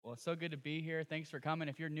Well, it's so good to be here. Thanks for coming.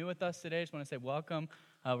 If you're new with us today, I just want to say welcome.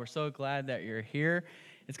 We're so glad that you're here.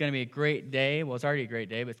 It's going to be a great day. Well, it's already a great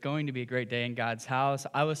day, but it's going to be a great day in God's house.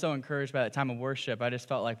 I was so encouraged by that time of worship. I just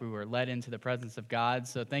felt like we were led into the presence of God.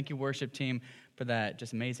 So thank you, worship team, for that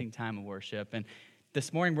just amazing time of worship. And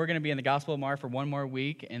this morning, we're going to be in the Gospel of Mark for one more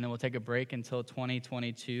week, and then we'll take a break until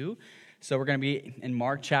 2022. So we're going to be in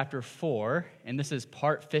Mark chapter 4, and this is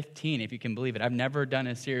part 15, if you can believe it. I've never done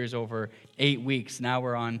a series over 8 weeks. Now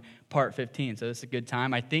we're on part 15, so this is a good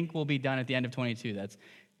time. I think we'll be done at the end of 22.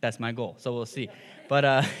 That's my goal, so we'll see.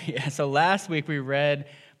 But so last week we read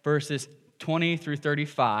verses 20 through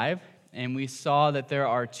 35, and we saw that there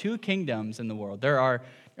are two kingdoms in the world.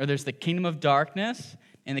 There's the kingdom of darkness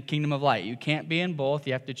and the kingdom of light. You can't be in both.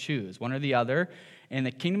 You have to choose one or the other. And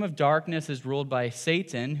the kingdom of darkness is ruled by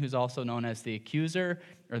Satan, who's also known as the accuser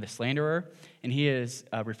or the slanderer. And he is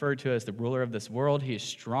referred to as the ruler of this world. He is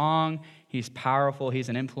strong. He's powerful. He's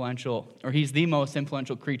the most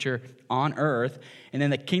influential creature on earth. And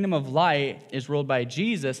then the kingdom of light is ruled by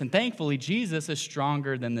Jesus. And thankfully, Jesus is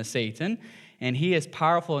stronger than the Satan. And he is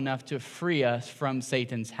powerful enough to free us from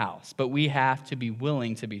Satan's house. But we have to be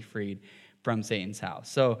willing to be freed from Satan's house.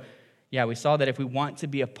 So, yeah, we saw that if we want to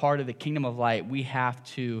be a part of the kingdom of light, we have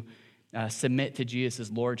to submit to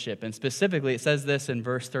Jesus' lordship. And specifically, it says this in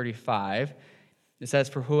verse 35. It says,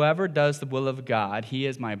 "For whoever does the will of God, he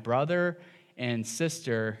is my brother and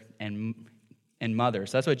sister and mother."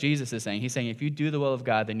 So that's what Jesus is saying. He's saying, if you do the will of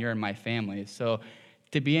God, then you're in my family. So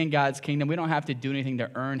to be in God's kingdom, we don't have to do anything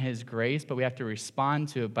to earn his grace, but we have to respond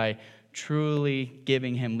to it by truly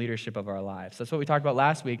giving him leadership of our lives. That's what we talked about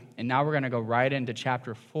last week, and now we're going to go right into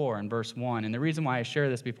chapter 4 and verse 1. And the reason why I share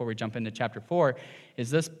this before we jump into chapter 4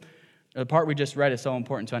 is the part we just read is so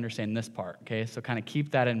important to understand this part, okay? So kind of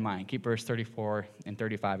keep that in mind. Keep verse 34 and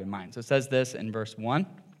 35 in mind. So it says this in verse 1.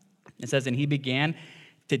 It says, "And he began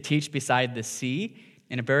to teach beside the sea,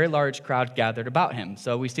 and a very large crowd gathered about him."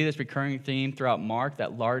 So we see this recurring theme throughout Mark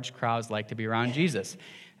that large crowds like to be around Jesus.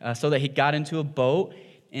 So that he got into a boat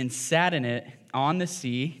and sat in it on the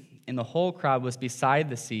sea, and the whole crowd was beside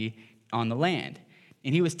the sea on the land.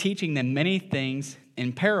 And he was teaching them many things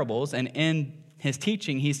in parables, and in his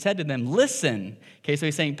teaching, he said to them, "Listen." Okay, so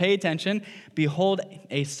he's saying, pay attention. "Behold,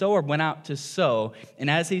 a sower went out to sow, and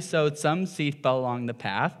as he sowed, some seed fell along the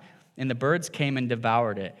path, and the birds came and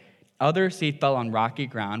devoured it. Other seed fell on rocky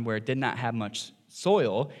ground where it did not have much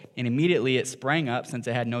soil, and immediately it sprang up since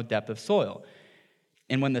it had no depth of soil.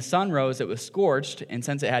 And when the sun rose, it was scorched, and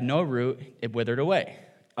since it had no root, it withered away.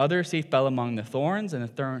 Other seed fell among the thorns, and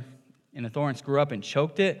the thorns grew up and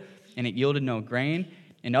choked it, and it yielded no grain.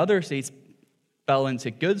 And other seeds fell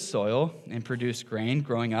into good soil and produced grain,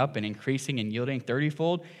 growing up and increasing and yielding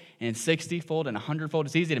 30-fold and 60-fold and 100-fold.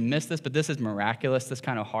 It's easy to miss this, but this is miraculous. This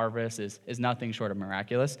kind of harvest is nothing short of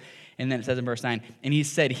miraculous. And then it says in verse 9, "And he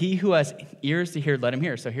said, 'He who has ears to hear, let him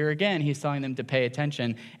hear.'" So here again, he's telling them to pay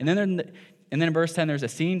attention. And then in verse 10, there's a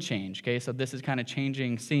scene change, okay? So this is kind of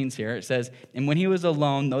changing scenes here. It says, "And when he was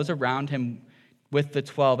alone, those around him with the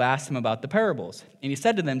 12 asked him about the parables. And he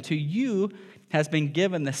said to them, 'To you has been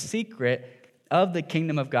given the secret of the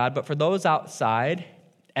kingdom of God, but for those outside,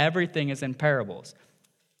 everything is in parables,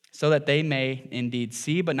 so that they may indeed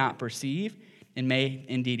see but not perceive, and may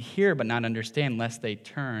indeed hear but not understand, lest they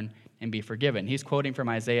turn and be forgiven.'" He's quoting from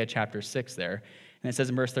Isaiah chapter 6 there. And it says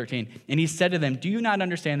in verse 13, "And he said to them, 'Do you not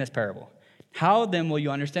understand this parable? How then will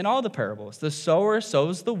you understand all the parables? The sower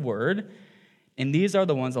sows the word, and these are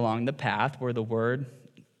the ones along the path where the word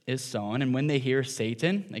is sown. And when they hear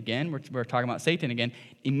Satan,'" again, we're talking about Satan again,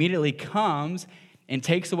 "'immediately comes and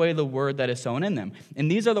takes away the word that is sown in them.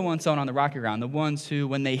 And these are the ones sown on the rocky ground, the ones who,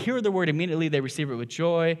 when they hear the word, immediately they receive it with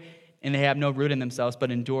joy, and they have no root in themselves,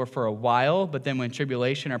 but endure for a while. But then when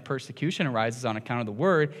tribulation or persecution arises on account of the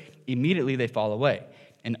word, immediately they fall away.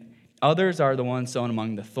 And others are the ones sown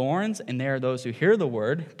among the thorns, and they are those who hear the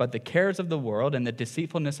word, but the cares of the world and the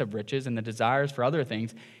deceitfulness of riches and the desires for other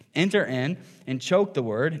things enter in and choke the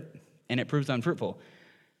word, and it proves unfruitful.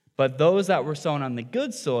 But those that were sown on the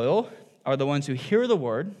good soil are the ones who hear the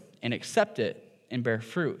word and accept it and bear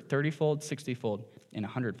fruit, 30-fold, 60-fold, and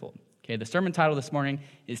 100-fold. Okay, the sermon title this morning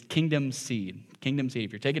is Kingdom Seed. Kingdom Seed.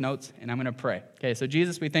 If you're taking notes, and I'm going to pray. Okay, so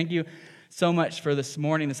Jesus, we thank you so much for this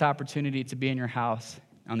morning, this opportunity to be in your house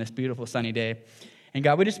on this beautiful sunny day. And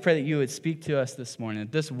God, we just pray that you would speak to us this morning,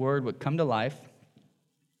 that this word would come to life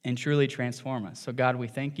and truly transform us. So God, we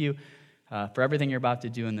thank you for everything you're about to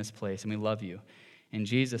do in this place, and we love you. In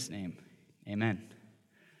Jesus' name, amen.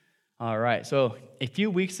 All right, so a few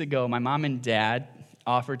weeks ago, my mom and dad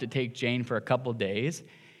offered to take Jane for a couple days,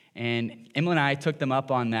 And Emily and I took them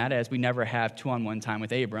up on that, as we never have two-on-one time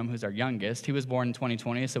with Abram, who's our youngest. He was born in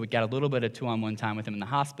 2020, so we got a little bit of two-on-one time with him in the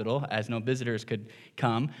hospital, as no visitors could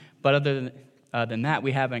come. But other than that,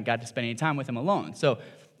 we haven't got to spend any time with him alone. So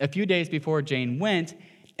a few days before Jane went,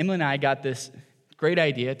 Emily and I got this great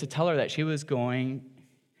idea to tell her that she was going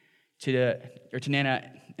to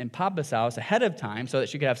Nana and Papa's house ahead of time so that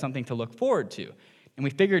she could have something to look forward to. And we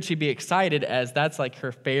figured she'd be excited, as that's like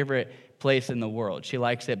her favorite place in the world. She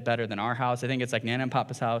likes it better than our house. I think it's like Nana and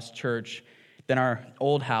Papa's house, church, then our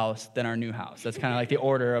old house, then our new house. That's kind of like the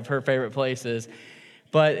order of her favorite places.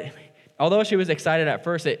 But although she was excited at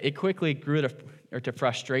first, it quickly grew to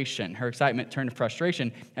frustration. Her excitement turned to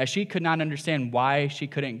frustration, as she could not understand why she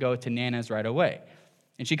couldn't go to Nana's right away.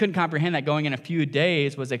 And she couldn't comprehend that going in a few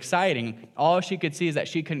days was exciting. All she could see is that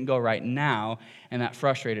she couldn't go right now, and that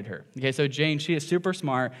frustrated her. Okay, so Jane, she is super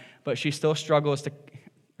smart, but she still struggles to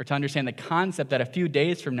understand the concept that a few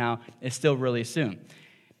days from now is still really soon.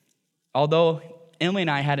 Although Emily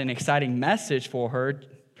and I had an exciting message for her,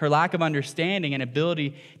 her lack of understanding and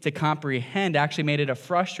ability to comprehend actually made it a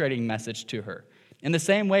frustrating message to her. In the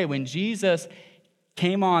same way, when Jesus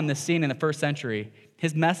came on the scene in the first century,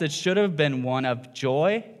 his message should have been one of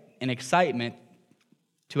joy and excitement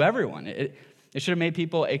to everyone. It should have made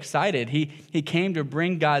people excited. He came to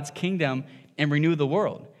bring God's kingdom and renew the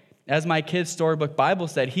world. As my kids' storybook Bible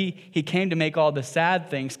said, he came to make all the sad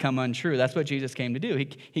things come untrue. That's what Jesus came to do.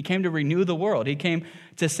 He came to renew the world. He came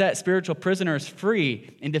to set spiritual prisoners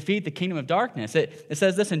free and defeat the kingdom of darkness. It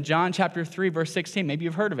says this in John chapter 3, verse 16. Maybe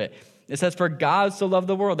you've heard of it. It says, "For God so loved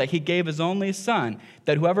the world that he gave his only Son,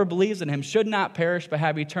 that whoever believes in him should not perish but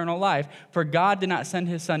have eternal life. For God did not send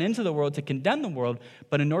his Son into the world to condemn the world,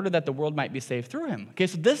 but in order that the world might be saved through him." Okay,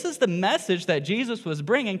 so this is the message that Jesus was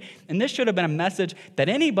bringing, and this should have been a message that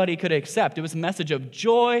anybody could accept. It was a message of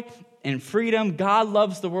joy and freedom. God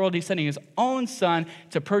loves the world. He's sending his own Son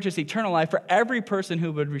to purchase eternal life for every person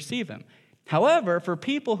who would receive him. However, for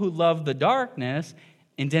people who love the darkness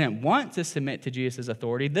and didn't want to submit to Jesus'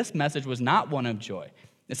 authority, this message was not one of joy.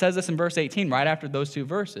 It says this in verse 18, right after those two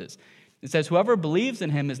verses. It says, "Whoever believes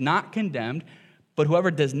in him is not condemned, but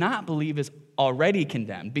whoever does not believe is already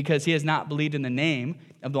condemned, because he has not believed in the name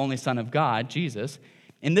of the only Son of God, Jesus.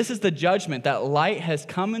 And this is the judgment, that light has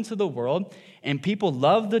come into the world, and people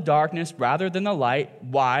love the darkness rather than the light."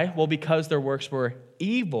 Why? Well, because their works were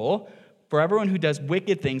evil. "For everyone who does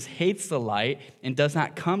wicked things hates the light and does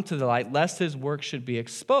not come to the light, lest his work should be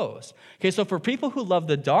exposed." Okay, so for people who love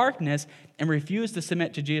the darkness and refuse to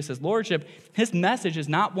submit to Jesus' lordship, his message is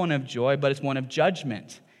not one of joy, but it's one of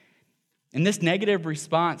judgment. And this negative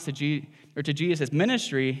response to Jesus'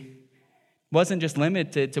 ministry wasn't just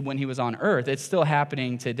limited to when he was on earth. It's still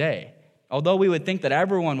happening today. Although we would think that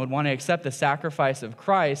everyone would want to accept the sacrifice of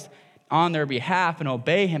Christ on their behalf and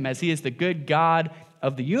obey him, as he is the good God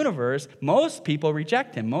of the universe, most people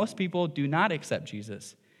reject him. Most people do not accept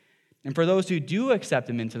Jesus. And for those who do accept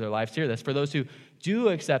him into their lives, hear this, for those who do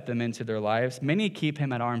accept him into their lives, many keep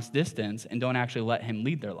him at arm's distance and don't actually let him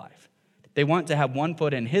lead their life. They want to have one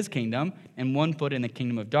foot in his kingdom and one foot in the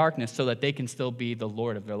kingdom of darkness so that they can still be the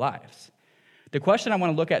Lord of their lives. The question I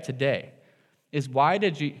want to look at today is why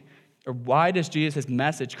does Jesus'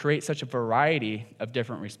 message create such a variety of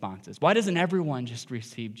different responses? Why doesn't everyone just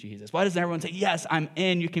receive Jesus? Why doesn't everyone say, "Yes, I'm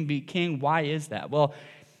in, you can be king"? Why is that? Well,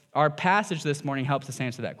 our passage this morning helps us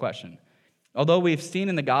answer that question. Although we've seen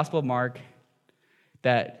in the Gospel of Mark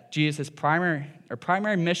that Jesus'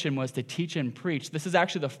 primary mission was to teach and preach, this is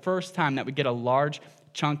actually the first time that we get a large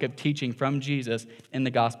chunk of teaching from Jesus in the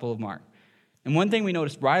Gospel of Mark. And one thing we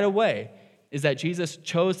notice right away is that Jesus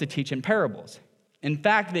chose to teach in parables. In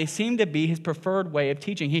fact, they seem to be his preferred way of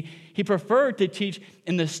teaching. He preferred to teach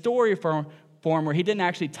in the story form where he didn't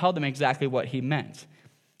actually tell them exactly what he meant.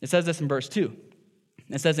 It says this in verse 2.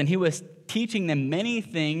 It says, "And he was teaching them many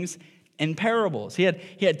things in parables." He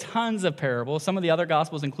had tons of parables. Some of the other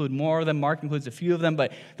Gospels include more of them. Mark includes a few of them.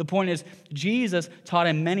 But the point is, Jesus taught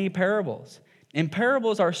in many parables. And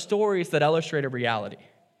parables are stories that illustrate a reality.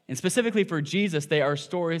 And specifically for Jesus, they are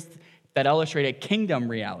stories that illustrate a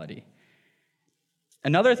kingdom reality.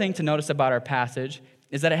 Another thing to notice about our passage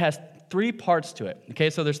is that it has three parts to it. Okay,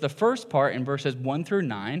 so there's the first part in verses 1 through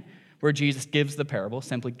 9, where Jesus gives the parable,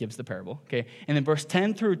 simply gives the parable. Okay, and then verse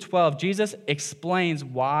 10 through 12, Jesus explains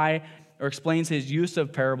his use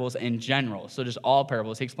of parables in general. So just all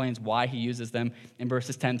parables. He explains why he uses them in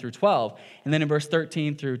verses 10 through 12. And then in verse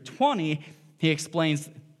 13 through 20, he explains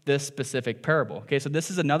this specific parable. Okay, so this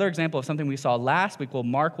is another example of something we saw last week. Well,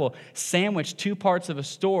 Mark will sandwich two parts of a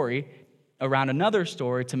story around another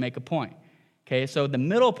story to make a point. Okay, so the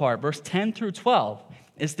middle part, verse 10 through 12,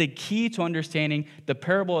 is the key to understanding the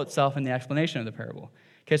parable itself and the explanation of the parable.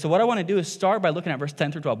 Okay, so what I want to do is start by looking at verse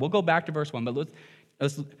 10 through 12. We'll go back to verse 1, but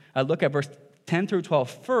let's look at verse 10 through 12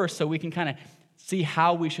 first so we can kind of see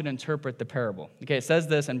how we should interpret the parable. Okay, it says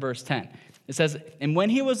this in verse 10. It says, "And when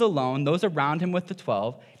he was alone, those around him with the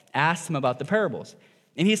 12 asked him about the parables.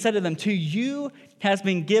 And he said to them, 'To you has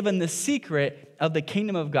been given the secret of the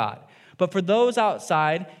kingdom of God. But for those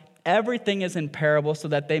outside, everything is in parable, so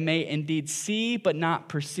that they may indeed see but not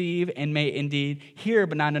perceive, and may indeed hear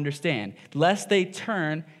but not understand, lest they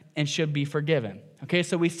turn and should be forgiven.'" Okay,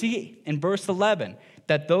 so we see in verse 11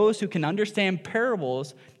 that those who can understand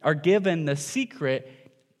parables are given the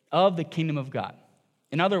secret of the kingdom of God.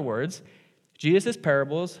 In other words, Jesus'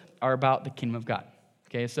 parables are about the kingdom of God.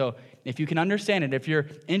 Okay, so if you can understand it, if you're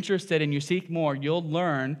interested and you seek more, you'll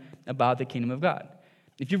learn about the kingdom of God.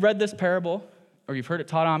 If you've read this parable or you've heard it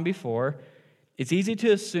taught on before, it's easy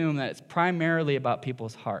to assume that it's primarily about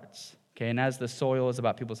people's hearts. Okay, and as the soil is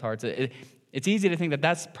about people's hearts, it's easy to think that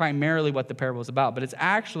that's primarily what the parable is about, but there's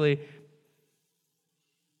actually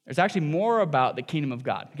more about the kingdom of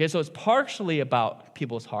God. Okay, so it's partially about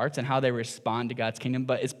people's hearts and how they respond to God's kingdom,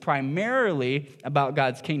 but it's primarily about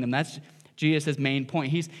God's kingdom. That's Jesus' main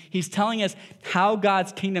point. He's telling us how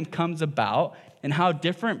God's kingdom comes about and how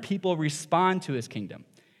different people respond to his kingdom.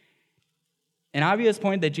 An obvious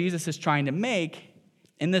point that Jesus is trying to make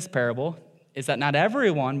in this parable is that not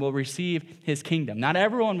everyone will receive his kingdom. Not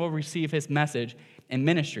everyone will receive his message and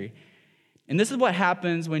ministry. And this is what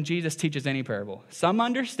happens when Jesus teaches any parable. Some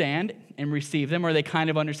understand and receive them, or they kind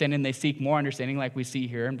of understand and they seek more understanding, like we see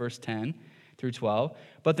here in verse 10 through 12.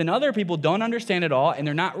 But then other people don't understand at all, and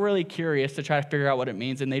they're not really curious to try to figure out what it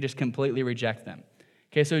means, and they just completely reject them.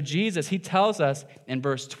 Okay, so Jesus, he tells us in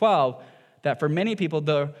verse 12 that for many people,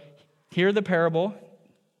 they'll hear the parable,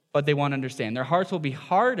 but they won't understand. Their hearts will be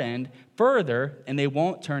hardened further, and they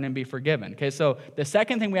won't turn and be forgiven. Okay, so the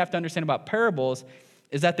second thing we have to understand about parables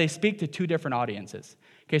is that they speak to two different audiences.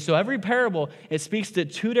 Okay, so every parable, it speaks to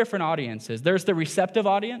two different audiences. There's the receptive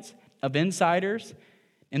audience of insiders,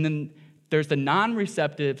 and then there's the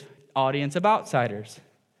non-receptive audience of outsiders.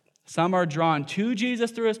 Some are drawn to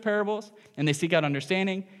Jesus through his parables, and they seek out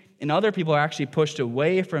understanding, and other people are actually pushed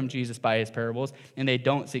away from Jesus by his parables, and they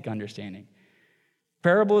don't seek understanding.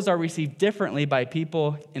 Parables are received differently by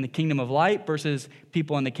people in the kingdom of light versus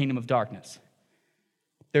people in the kingdom of darkness.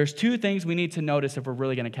 There's two things we need to notice if we're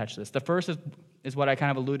really going to catch this. The first is what I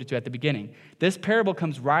kind of alluded to at the beginning. This parable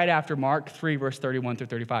comes right after Mark 3, verse 31 through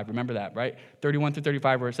 35. Remember that, right? 31 through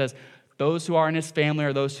 35, where it says, those who are in his family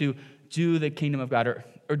are those who do the kingdom of God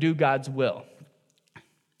or do God's will.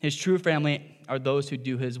 His true family are those who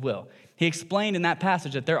do his will. He explained in that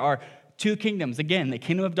passage that there are two kingdoms. Again, the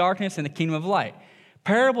kingdom of darkness and the kingdom of light.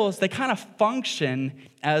 Parables, they kind of function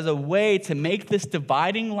as a way to make this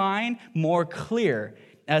dividing line more clear,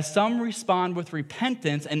 as some respond with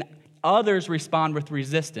repentance and others respond with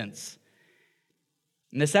resistance.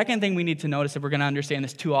 And the second thing we need to notice if we're going to understand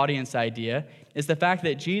this two-audience idea is the fact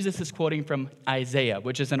that Jesus is quoting from Isaiah,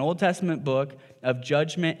 which is an Old Testament book of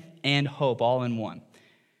judgment and hope all in one.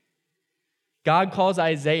 God calls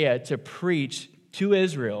Isaiah to preach to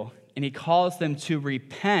Israel, and he calls them to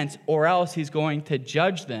repent, or else he's going to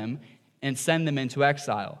judge them and send them into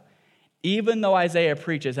exile. Even though Isaiah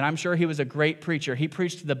preaches, and I'm sure he was a great preacher, he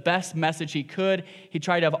preached the best message he could. He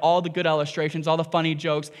tried to have all the good illustrations, all the funny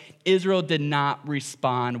jokes. Israel did not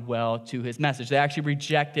respond well to his message. They actually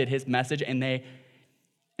rejected his message, and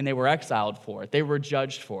they were exiled for it. They were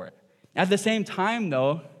judged for it. At the same time,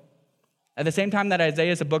 though, at the same time that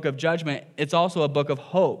Isaiah is a book of judgment, it's also a book of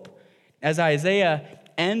hope. As Isaiah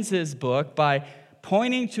ends his book by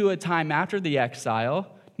pointing to a time after the exile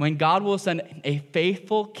when God will send a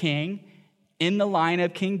faithful king in the line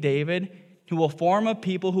of King David, who will form a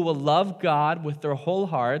people who will love God with their whole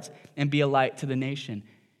hearts and be a light to the nation.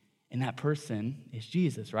 And that person is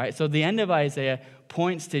Jesus, right? So the end of Isaiah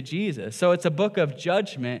points to Jesus. So it's a book of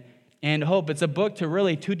judgment and hope. It's a book to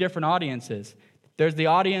really two different audiences. There's the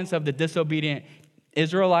audience of the disobedient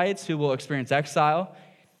Israelites who will experience exile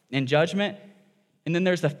and judgment. And then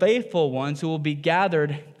there's the faithful ones who will be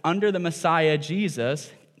gathered under the Messiah,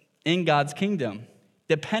 Jesus, in God's kingdom.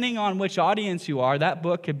 Depending on which audience you are, that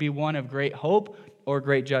book could be one of great hope or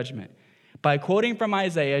great judgment. By quoting from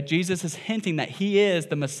Isaiah, Jesus is hinting that he is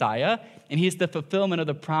the Messiah, and he's the fulfillment of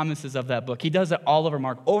the promises of that book. He does it all over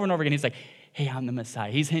Mark, over and over again. He's like, hey, I'm the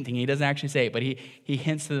Messiah. He's hinting. He doesn't actually say it, but he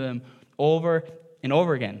hints to them over and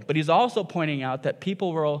over again. But he's also pointing out that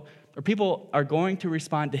people are going to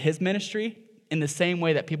respond to his ministry in the same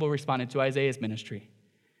way that people responded to Isaiah's ministry.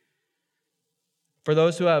 For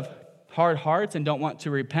those who have hard hearts and don't want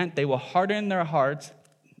to repent, they will harden their hearts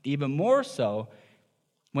even more so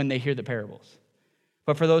when they hear the parables.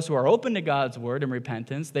 But for those who are open to God's word and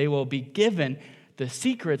repentance, they will be given the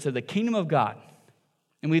secrets of the kingdom of God.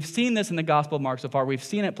 And we've seen this in the Gospel of Mark so far. We've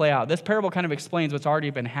seen it play out. This parable kind of explains what's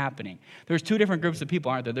already been happening. There's two different groups of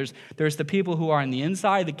people, aren't there? There's the people who are on the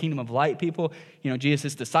inside, the kingdom of light people,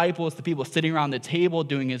 Jesus' disciples, the people sitting around the table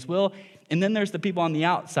doing his will. And then there's the people on the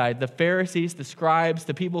outside, the Pharisees, the scribes,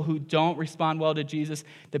 the people who don't respond well to Jesus,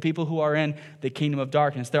 the people who are in the kingdom of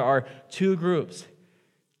darkness. There are two groups.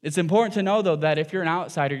 It's important to know, though, that if you're an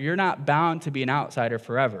outsider, you're not bound to be an outsider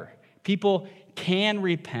forever. People can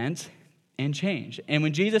repent and change. And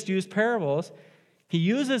when Jesus used parables, he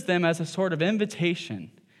uses them as a sort of invitation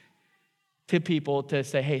to people to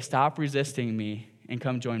say, hey, stop resisting me and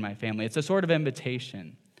come join my family. It's a sort of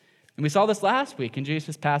invitation. And we saw this last week in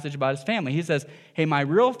Jesus' passage about his family. He says, hey, my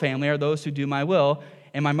real family are those who do my will,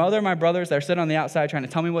 and my mother and my brothers that are sitting on the outside trying to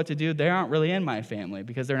tell me what to do, they aren't really in my family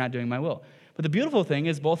because they're not doing my will. But the beautiful thing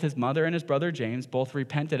is both his mother and his brother James both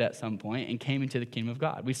repented at some point and came into the kingdom of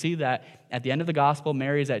God. We see that at the end of the gospel,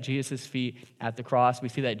 Mary is at Jesus' feet at the cross. We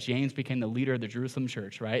see that James became the leader of the Jerusalem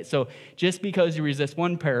church, right? So just because you resist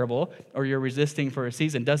one parable or you're resisting for a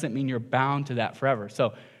season doesn't mean you're bound to that forever.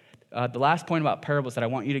 So the last point about parables that I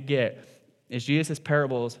want you to get is Jesus'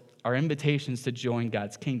 parables are invitations to join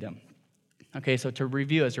God's kingdom. Okay, so to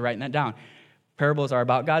review as you're writing that down, parables are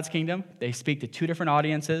about God's kingdom. They speak to two different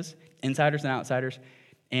audiences, insiders and outsiders,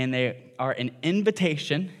 and they are an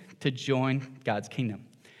invitation to join God's kingdom.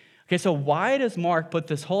 Okay, so why does Mark put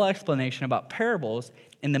this whole explanation about parables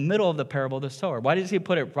in the middle of the parable of the sower? Why does he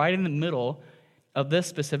put it right in the middle of this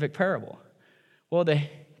specific parable? Well, the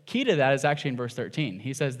key to that is actually in verse 13.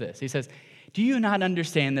 He says this. He says, do you not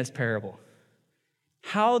understand this parable?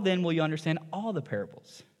 How then will you understand all the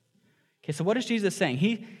parables? Okay, so what is Jesus saying?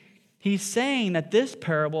 He's saying that this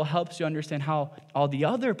parable helps you understand how all the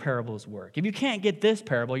other parables work. If you can't get this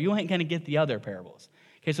parable, you ain't going to get the other parables.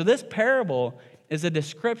 Okay, so this parable is a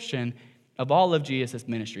description of all of Jesus'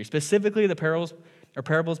 ministry, specifically the parables,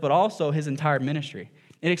 but also his entire ministry.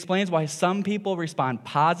 It explains why some people respond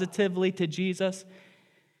positively to Jesus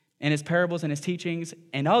and his parables and his teachings,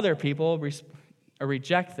 and other people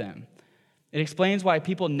reject them. It explains why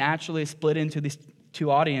people naturally split into these two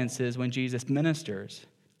audiences when Jesus ministers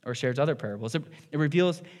or shares other parables. It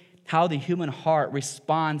reveals how the human heart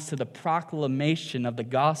responds to the proclamation of the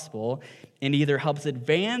gospel and either helps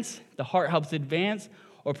advance, the heart helps advance,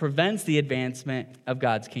 or prevents the advancement of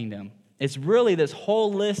God's kingdom. It's really this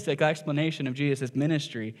holistic explanation of Jesus'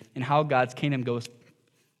 ministry and how God's kingdom goes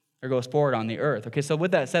forward on the earth. Okay, so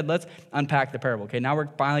with that said, let's unpack the parable. Okay, now we're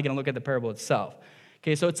finally going to look at the parable itself.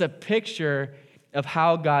 Okay, so it's a picture of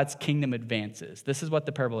how God's kingdom advances. This is what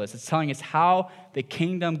the parable is. It's telling us how the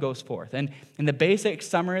kingdom goes forth. And in the basic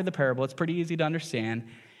summary of the parable, it's pretty easy to understand,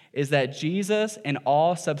 is that Jesus and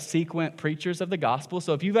all subsequent preachers of the gospel,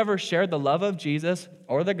 so if you've ever shared the love of Jesus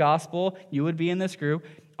or the gospel, you would be in this group.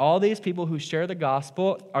 All these people who share the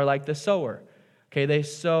gospel are like the sower. Okay, they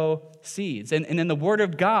sow seeds. And then the word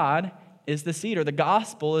of God is the seed, or the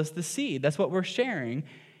gospel is the seed. That's what we're sharing.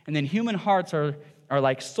 And then human hearts are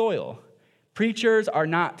like soil. Preachers are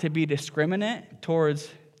not to be discriminate towards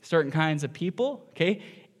certain kinds of people, okay?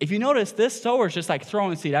 If you notice, this sower is just like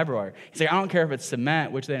throwing seed everywhere. He's like, I don't care if it's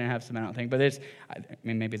cement, which they didn't have cement, I don't think, but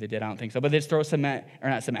maybe they did, I don't think so, but they just throw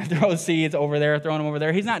throw seeds over there, throwing them over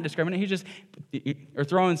there. He's not discriminating, he's just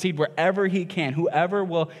throwing seed wherever he can. Whoever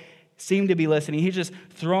will seem to be listening, he's just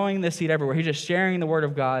throwing the seed everywhere. He's just sharing the word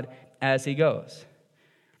of God as he goes.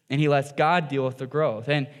 And he lets God deal with the growth.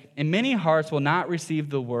 And many hearts will not receive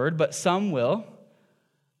the word, but some will.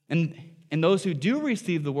 And those who do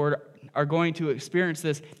receive the word are going to experience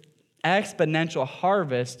this exponential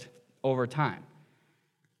harvest over time.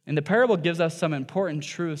 And the parable gives us some important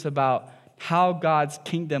truths about how God's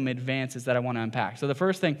kingdom advances that I want to unpack. So the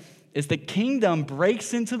first thing is the kingdom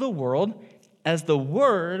breaks into the world as the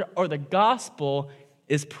word or the gospel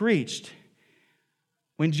is preached.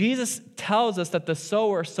 When Jesus tells us that the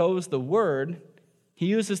sower sows the word, he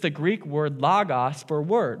uses the Greek word logos for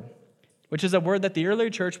word, which is a word that the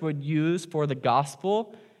early church would use for the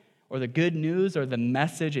gospel or the good news or the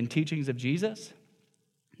message and teachings of Jesus.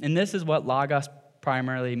 And this is what logos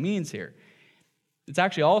primarily means here. It's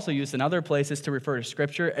actually also used in other places to refer to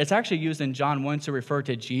Scripture. It's actually used in John 1 to refer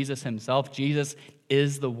to Jesus himself. Jesus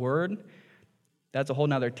is the Word. That's a whole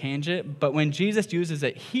nother tangent. But when Jesus uses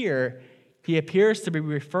it here, he appears to be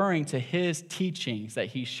referring to his teachings that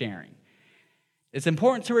he's sharing. It's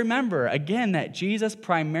important to remember, again, that Jesus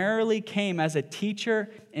primarily came as a teacher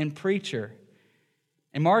and preacher.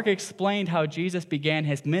 And Mark explained how Jesus began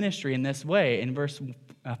his ministry in this way in verse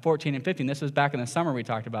 14 and 15. This was back in the summer we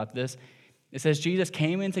talked about this. It says, Jesus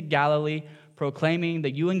came into Galilee proclaiming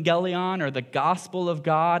the euangelion, or the gospel of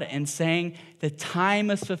God, and saying, the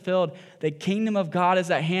time is fulfilled. The kingdom of God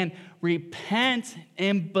is at hand. Repent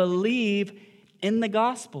and believe in the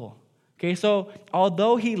gospel. Okay, so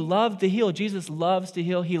although he loved to heal, Jesus loves to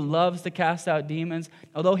heal. He loves to cast out demons.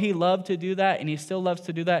 Although he loved to do that, and he still loves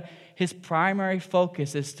to do that, his primary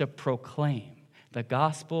focus is to proclaim the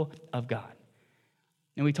gospel of God.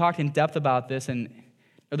 And we talked in depth about this and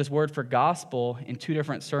this word for gospel in 2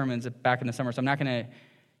 different sermons back in the summer, so I'm not going to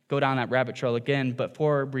go down that rabbit trail again, but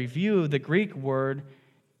for review, the Greek word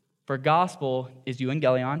for gospel is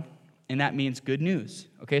euangelion, and that means good news.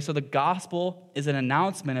 Okay, so the gospel is an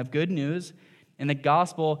announcement of good news, and the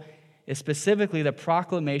gospel is specifically the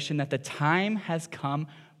proclamation that the time has come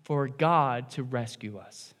for God to rescue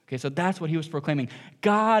us. Okay, so that's what he was proclaiming.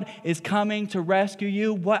 God is coming to rescue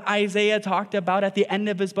you. What Isaiah talked about at the end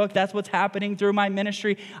of his book, that's what's happening through my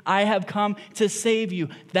ministry. I have come to save you.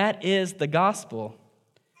 That is the gospel.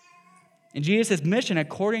 And Jesus' mission,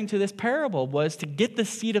 according to this parable, was to get the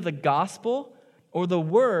seed of the gospel or the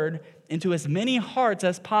word into as many hearts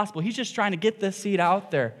as possible. He's just trying to get this seed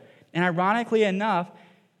out there. And ironically enough,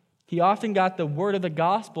 he often got the word of the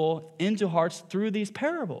gospel into hearts through these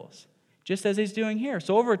parables, just as he's doing here.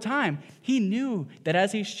 So over time, he knew that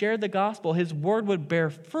as he shared the gospel, his word would bear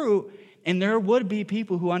fruit, and there would be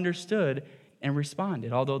people who understood and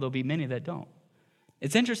responded, although there'll be many that don't.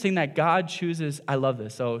 It's interesting that God chooses, I love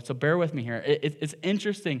this, so bear with me here. It's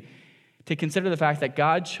interesting to consider the fact that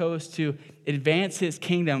God chose to advance his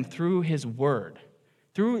kingdom through his word,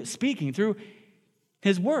 through speaking, through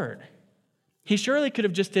his word. He surely could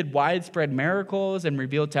have just did widespread miracles and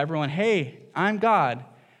revealed to everyone, hey, I'm God.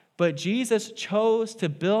 But Jesus chose to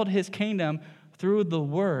build his kingdom through the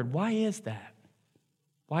word. Why is that?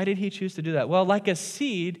 Why did he choose to do that? Well, like a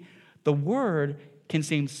seed, the word can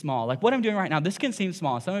seem small. Like what I'm doing right now, this can seem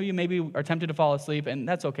small. Some of you maybe are tempted to fall asleep, and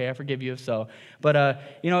that's okay. I forgive you if so. But,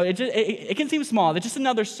 it can seem small. It's just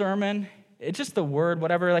another sermon. It's just the word,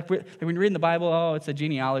 whatever. Like when you're reading the Bible, oh, it's a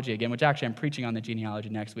genealogy again, which actually I'm preaching on the genealogy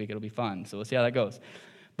next week. It'll be fun. So we'll see how that goes.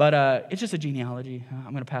 But it's just a genealogy.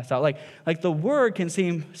 I'm going to pass out. Like the word can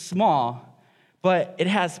seem small, but it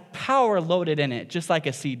has power loaded in it, just like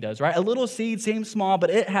a seed does, right? A little seed seems small, but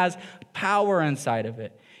it has power inside of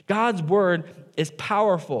it. God's word is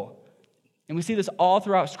powerful. And we see this all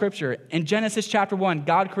throughout Scripture. In Genesis chapter 1,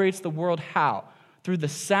 God creates the world how? Through the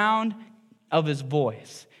sound of his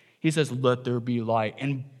voice. He says, let there be light.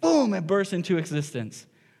 And boom, it bursts into existence.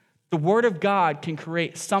 The word of God can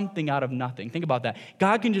create something out of nothing. Think about that.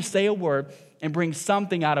 God can just say a word and bring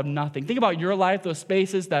something out of nothing. Think about your life, those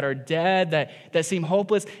spaces that are dead, that seem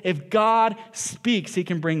hopeless. If God speaks, he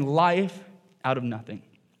can bring life out of nothing.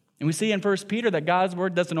 And we see in 1 Peter that God's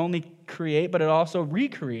word doesn't only create, but it also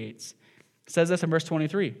recreates. It says this in verse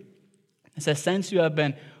 23. It says, since you have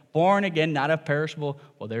been born again, not of perishable,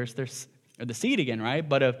 well, there's the seed again, right?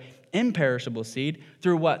 But of imperishable seed.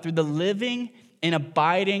 Through what? Through the living and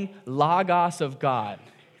abiding logos of God.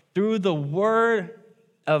 Through the word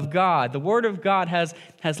of God. The word of God has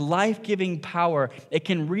life-giving power. It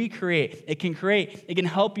can recreate. It can create. It can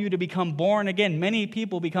help you to become born again. Many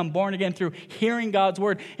people become born again through hearing God's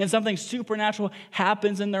word, and something supernatural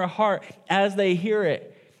happens in their heart as they hear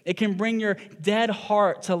it. It can bring your dead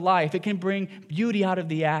heart to life. It can bring beauty out of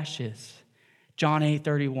the ashes. John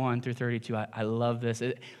 8:31 through 32. I love this.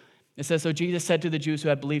 It says, so Jesus said to the Jews who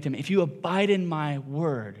had believed him, if you abide in my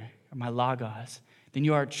word, or my logos, then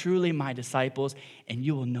you are truly my disciples, and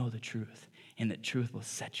you will know the truth, and the truth will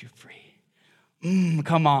set you free.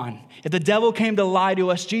 Come on. If the devil came to lie to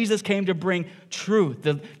us, Jesus came to bring truth.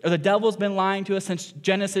 The devil's been lying to us since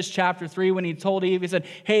Genesis chapter 3 when he told Eve, he said,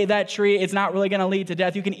 hey, that tree, it's not really going to lead to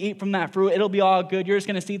death. You can eat from that fruit. It'll be all good. You're just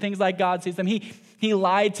going to see things like God sees them. He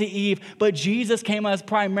lied to Eve, but Jesus came as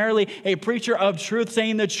primarily a preacher of truth,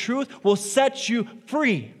 saying the truth will set you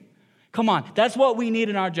free. Come on. That's what we need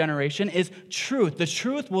in our generation is truth. The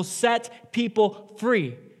truth will set people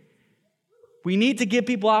free. We need to give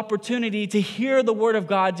people opportunity to hear the word of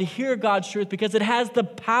God, to hear God's truth, because it has the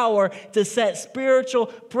power to set spiritual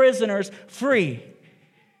prisoners free.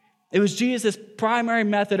 It was Jesus' primary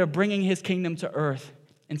method of bringing his kingdom to earth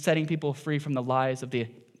and setting people free from the lies of the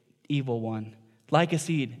evil one. Like a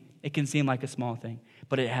seed, it can seem like a small thing,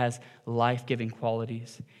 but it has life-giving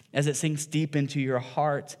qualities. As it sinks deep into your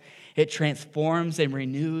heart, it transforms and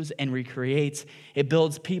renews and recreates. It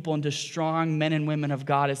builds people into strong men and women of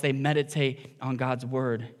God as they meditate on God's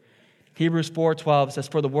word. Hebrews 4:12 says,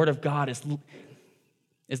 for the word of God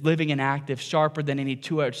is living and active, sharper than any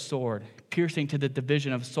two-edged sword, piercing to the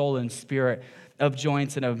division of soul and spirit, of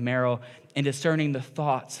joints and of marrow, and discerning the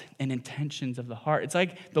thoughts and intentions of the heart. It's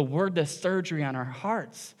like the word does surgery on our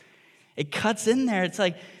hearts. It cuts in there. It's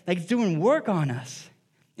like it's doing work on us.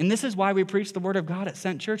 And this is why we preach the word of God at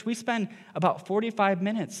Sent Church. We spend about 45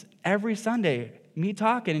 minutes every Sunday, me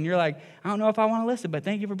talking, and you're like, I don't know if I want to listen, but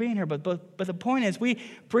thank you for being here. But the point is, we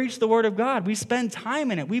preach the word of God. We spend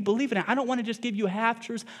time in it. We believe in it. I don't want to just give you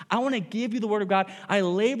half-truths. I want to give you the word of God. I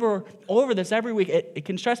labor over this every week. It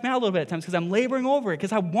can stress me out a little bit at times because I'm laboring over it,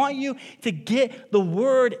 because I want you to get the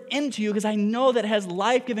word into you, because I know that it has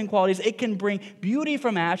life-giving qualities. It can bring beauty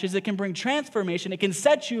from ashes. It can bring transformation. It can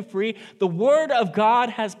set you free. The word of God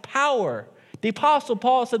has power. The Apostle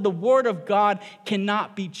Paul said the word of God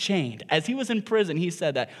cannot be chained. As he was in prison, he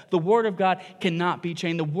said that. The word of God cannot be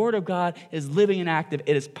chained. The word of God is living and active.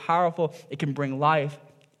 It is powerful. It can bring life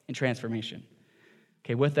and transformation.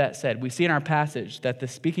 Okay, with that said, we see in our passage that the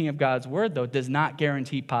speaking of God's word, though, does not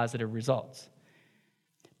guarantee positive results.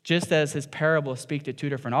 Just as his parables speak to two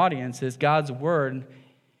different audiences, God's word,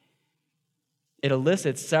 it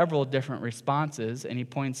elicits several different responses, and he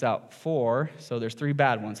points out 4. So there's 3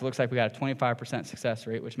 bad ones. It looks like we got a 25% success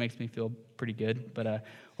rate, which makes me feel pretty good, but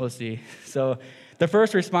we'll see. So the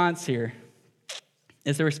first response here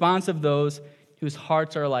is the response of those whose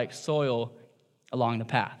hearts are like soil along the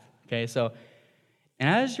path. Okay, so, and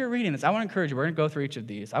as you're reading this, I want to encourage you, we're going to go through each of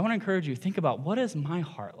these. I want to encourage you, think about, what is my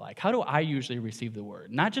heart like? How do I usually receive the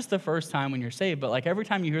word? Not just the first time when you're saved, but like every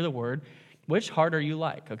time you hear the word, which heart are you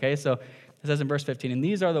like? Okay, so it says in verse 15, and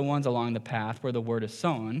these are the ones along the path where the word is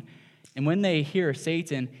sown. And when they hear,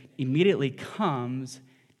 Satan immediately comes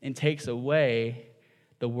and takes away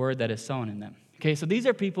the word that is sown in them. Okay, so these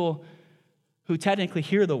are people who technically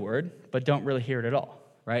hear the word, but don't really hear it at all,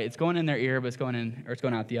 right? It's going in their ear, but it's going in, or it's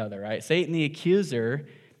going out the other, right? Satan, the accuser,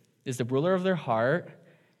 is the ruler of their heart,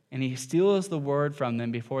 and he steals the word from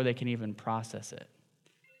them before they can even process it.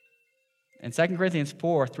 In 2 Corinthians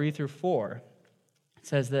 4, 3 through 4, it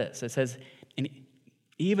says this. It says, and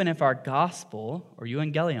even if our gospel, or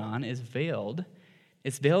euangelion, is veiled,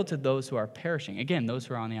 it's veiled to those who are perishing. Again, those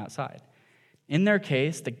who are on the outside. In their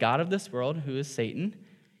case, the god of this world, who is Satan,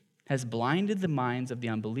 has blinded the minds of the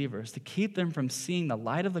unbelievers to keep them from seeing the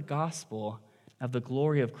light of the gospel of the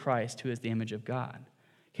glory of Christ, who is the image of God.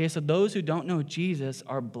 Okay, so those who don't know Jesus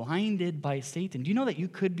are blinded by Satan. Do you know that you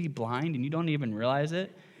could be blind and you don't even realize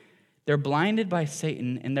it? They're blinded by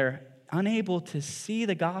Satan, and they're unable to see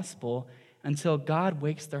the gospel until God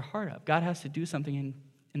wakes their heart up. God has to do something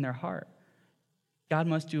in their heart. God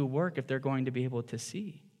must do a work if they're going to be able to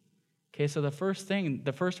see. Okay, so the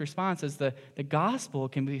first response is the gospel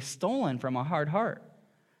can be stolen from a hard heart.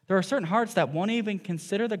 There are certain hearts that won't even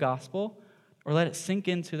consider the gospel or let it sink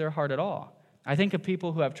into their heart at all. I think of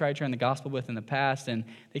people who have tried sharing the gospel with in the past, and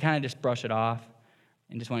they kind of just brush it off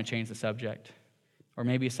and just want to change the subject. Or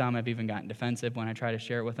maybe some have even gotten defensive when I try to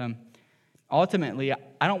share it with them. Ultimately,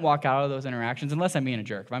 I don't walk out of those interactions unless I'm being a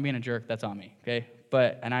jerk. If I'm being a jerk, that's on me, okay?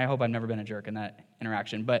 And I hope I've never been a jerk in that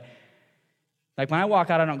interaction. But like when I walk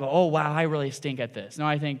out, I don't go, oh, wow, I really stink at this. No,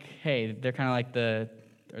 I think, hey, they're kind of like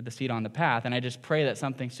the seed on the path, and I just pray that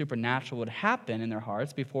something supernatural would happen in their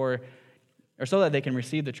hearts so that they can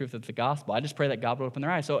receive the truth of the gospel. I just pray that God would open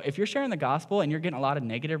their eyes. So if you're sharing the gospel and you're getting a lot of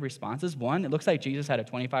negative responses, one, it looks like Jesus had a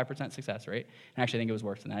 25% success rate. And actually, I think it was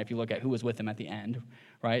worse than that if you look at who was with him at the end,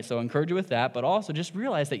 right? So encourage you with that, but also just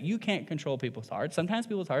realize that you can't control people's hearts. Sometimes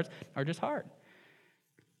people's hearts are just hard,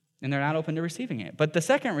 and they're not open to receiving it. But the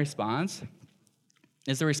second response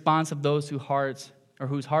is the response of those whose hearts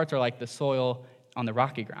are like the soil on the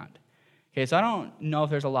rocky ground. Okay, so I don't know if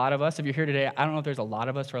there's a lot of us. If you're here today, I don't know if there's a lot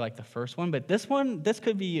of us who are like the first one, but this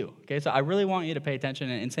could be you. Okay, so I really want you to pay attention,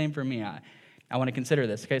 and same for me. I want to consider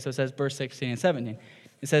this. Okay, so it says verse 16 and 17.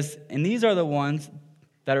 It says, and these are the ones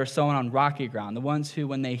that are sown on rocky ground, the ones who,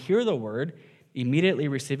 when they hear the word, immediately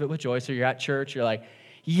receive it with joy. So you're at church, you're like,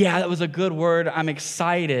 yeah, that was a good word. I'm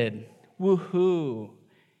excited. Woohoo.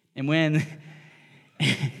 And when...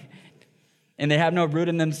 and they have no root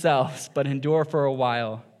in themselves, but endure for a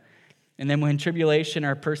while. And then when tribulation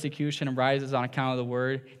or persecution arises on account of the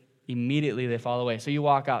word, immediately they fall away. So you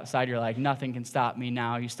walk outside, you're like, nothing can stop me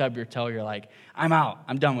now. You stub your toe, you're like, I'm out.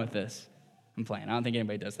 I'm done with this. I'm playing. I don't think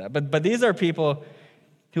anybody does that. But these are people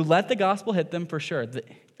who let the gospel hit them for sure.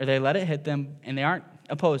 Or they let it hit them, and they aren't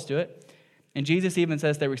opposed to it. And Jesus even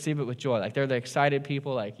says they receive it with joy. Like they're the excited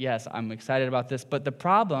people, like, yes, I'm excited about this. But the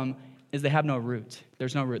problem is they have no root.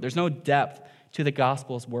 There's no root. There's no depth to the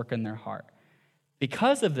gospel's work in their heart.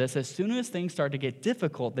 Because of this, as soon as things start to get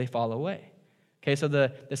difficult, they fall away. Okay, so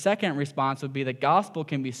the second response would be the gospel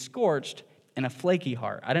can be scorched and a flaky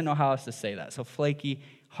heart. I didn't know how else to say that. So flaky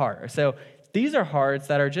heart. So these are hearts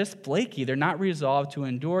that are just flaky. They're not resolved to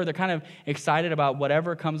endure. They're kind of excited about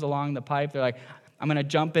whatever comes along the pipe. They're like, I'm going to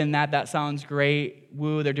jump in that. That sounds great.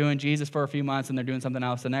 Woo, they're doing Jesus for a few months and they're doing something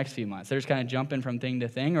else the next few months. They're just kind of jumping from thing to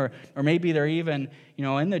thing. Or maybe they're even,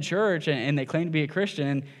 in the church and they claim to be a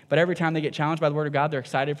Christian, but every time they get challenged by the word of God, they're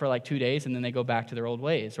excited for like 2 days and then they go back to their old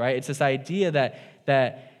ways, right? It's this idea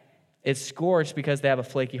that it's scorched because they have a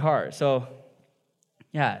flaky heart. So,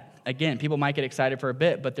 yeah, again, people might get excited for a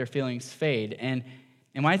bit, but their feelings fade. And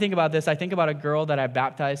when I think about this, I think about a girl that I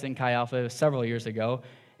baptized in Chi Alpha several years ago.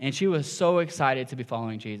 And she was so excited to be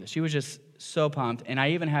following Jesus. She was just so pumped. And I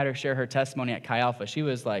even had her share her testimony at Chi Alpha. She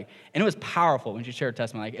was like, and it was powerful when she shared her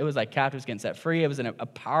testimony. Like, it was like captives getting set free. It was a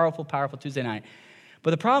powerful, powerful Tuesday night. But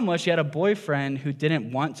the problem was she had a boyfriend who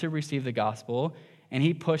didn't want to receive the gospel, and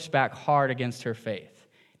he pushed back hard against her faith.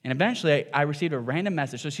 And eventually, I received a random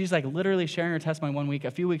message. So she's like literally sharing her testimony one week. A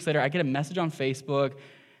few weeks later, I get a message on Facebook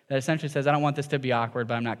that essentially says, I don't want this to be awkward,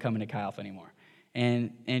 but I'm not coming to Chi Alpha anymore.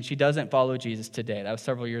 And she doesn't follow Jesus today. That was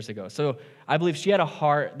several years ago. So I believe she had a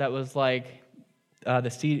heart that was like the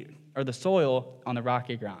seed or the soil on the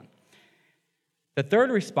rocky ground. The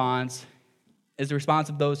third response is the response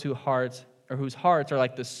of those whose hearts are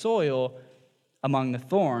like the soil among the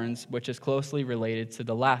thorns, which is closely related to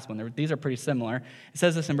the last one. These are pretty similar. It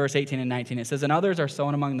says this in verse 18 and 19. It says, and others are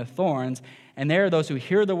sown among the thorns, and they are those who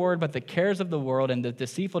hear the word, but the cares of the world and the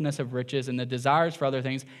deceitfulness of riches and the desires for other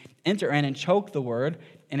things enter in and choke the word,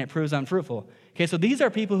 and it proves unfruitful. Okay, so these are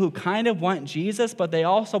people who kind of want Jesus, but they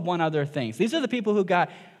also want other things. These are the people who got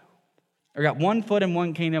 1 foot in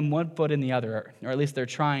one kingdom, 1 foot in the other, or at least they're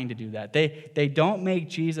trying to do that. They don't make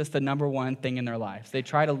Jesus the number one thing in their lives. They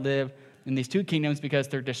try to live in these two kingdoms because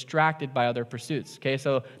they're distracted by other pursuits. Okay,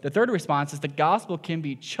 so the third response is the gospel can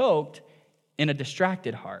be choked in a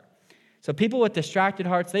distracted heart. So people with distracted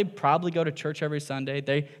hearts, they probably go to church every Sunday.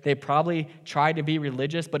 They probably try to be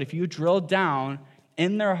religious, but if you drill down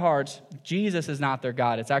in their hearts, Jesus is not their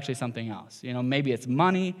God. It's actually something else. Maybe it's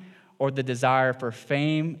money or the desire for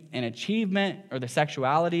fame and achievement or the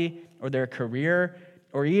sexuality or their career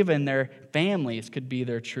or even their families could be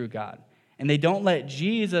their true God. And they don't let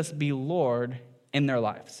Jesus be Lord in their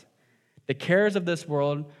lives. The cares of this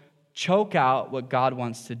world choke out what God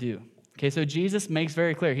wants to do. Okay, so Jesus makes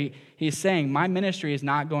very clear. He's saying, my ministry is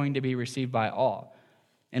not going to be received by all.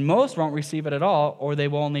 And most won't receive it at all, or they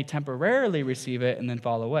will only temporarily receive it and then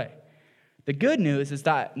fall away. The good news is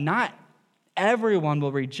that not everyone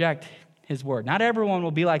will reject his word. Not everyone will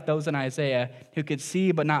be like those in Isaiah who could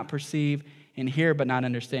see but not perceive and hear but not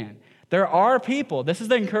understand. There are people, this is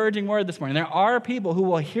the encouraging word this morning, there are people who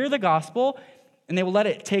will hear the gospel and they will let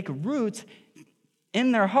it take root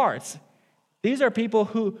in their hearts. These are people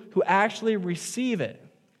who actually receive it.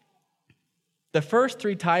 The first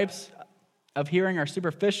three types of hearing are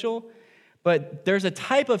superficial, but there's a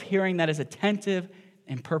type of hearing that is attentive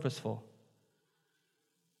and purposeful.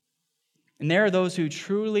 And there are those who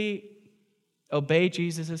truly obey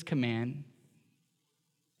Jesus' command,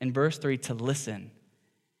 in verse 3, to listen.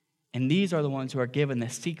 And these are the ones who are given the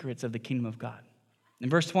secrets of the kingdom of God. In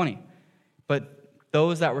verse 20, but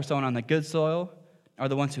those that were sown on the good soil are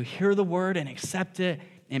the ones who hear the word and accept it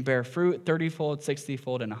and bear fruit 30-fold,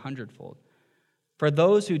 60-fold, and 100-fold. For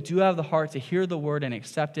those who do have the heart to hear the word and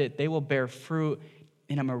accept it, they will bear fruit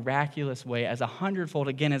in a miraculous way, as 100-fold,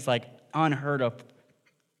 again, is like unheard of,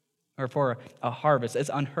 or for a harvest. It's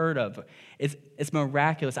unheard of. It's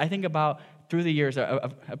miraculous. I think about through the years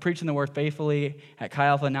of preaching the word faithfully at Chi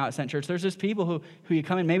Alpha and now at Cent Church, there's just people who you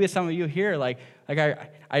come in, maybe some of you here, like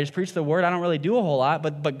I just preach the word, I don't really do a whole lot,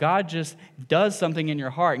 but God just does something in your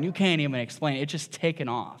heart, and you can't even explain it. It's just taken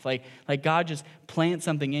off. Like God just plants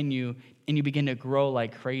something in you, and you begin to grow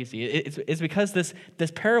like crazy. It's because this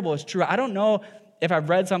parable is true. I don't know if I've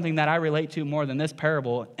read something that I relate to more than this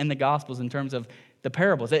parable in the Gospels in terms of the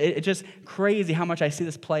parables. It's just crazy how much I see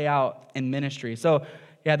this play out in ministry. So,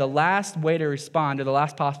 yeah, the last way to respond, or the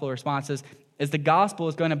last possible response is the gospel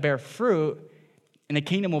is going to bear fruit, and the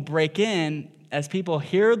kingdom will break in as people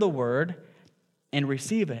hear the word and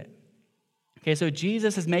receive it. Okay, so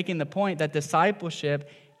Jesus is making the point that discipleship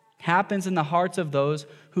happens in the hearts of those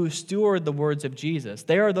who steward the words of Jesus.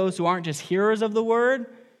 They are those who aren't just hearers of the word,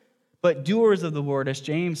 but doers of the word, as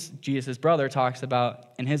James, Jesus' brother, talks about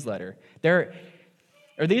in his letter.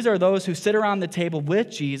 These are those who sit around the table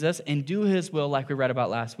with Jesus and do his will, like we read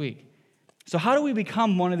about last week. So how do we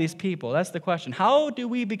become one of these people? That's the question. How do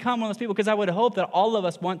we become one of those people? Because I would hope that all of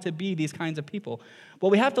us want to be these kinds of people.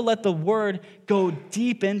 Well, we have to let the word go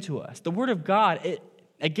deep into us. The word of God,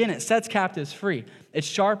 it sets captives free. It's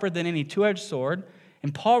sharper than any two-edged sword.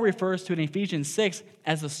 And Paul refers to it in Ephesians 6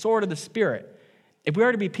 as the sword of the Spirit. If we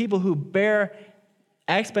are to be people who bear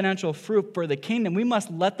exponential fruit for the kingdom, we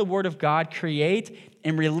must let the word of God create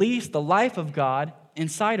and release the life of God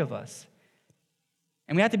inside of us.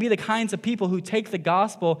 And we have to be the kinds of people who take the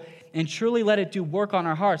gospel and truly let it do work on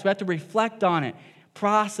our hearts. We have to reflect on it,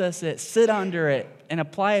 process it, sit under it, and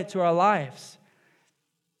apply it to our lives.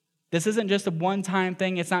 This isn't just a one-time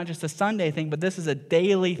thing. It's not just a Sunday thing, but this is a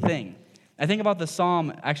daily thing. I think about the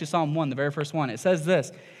Psalm, actually Psalm 1, the very first one. It says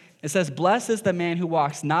this. It says, "Blessed is the man who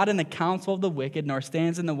walks not in the counsel of the wicked, nor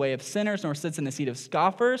stands in the way of sinners, nor sits in the seat of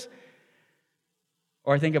scoffers."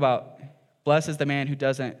 Or I think about, blessed is the man who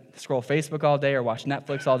doesn't scroll Facebook all day or watch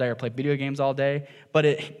Netflix all day or play video games all day. But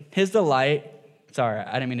his delight, sorry,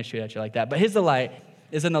 I didn't mean to shoot at you like that, but his delight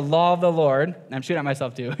is in the law of the Lord. And I'm shooting at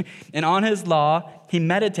myself too. And on his law, he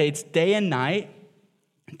meditates day and night.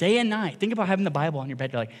 Day and night. Think about having the Bible on your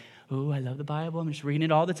bed. You're like, ooh, I love the Bible. I'm just reading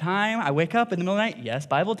it all the time. I wake up in the middle of the night. Yes,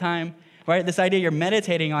 Bible time. Right? This idea, you're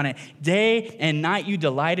meditating on it. Day and night, you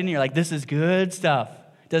delight in it. You're like, this is good stuff.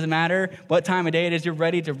 Doesn't matter what time of day it is, you're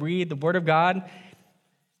ready to read the Word of God.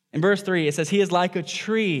 In verse 3, it says, he is like a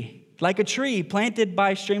tree planted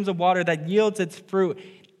by streams of water that yields its fruit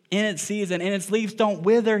in its season, and its leaves don't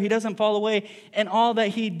wither. He doesn't fall away. And all that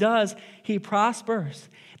he does, he prospers.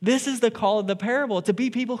 This is the call of the parable, to be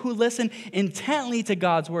people who listen intently to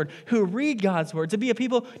God's word, who read God's word, to be a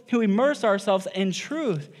people who immerse ourselves in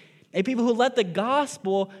truth, a people who let the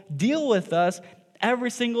gospel deal with us every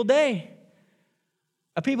single day,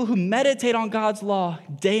 a people who meditate on God's law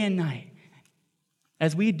day and night.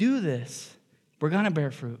 As we do this, we're going to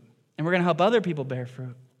bear fruit, and we're going to help other people bear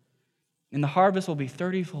fruit. And the harvest will be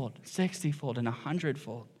 30-fold, 60-fold, and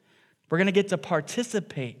 100-fold. We're going to get to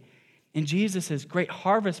participate in Jesus' great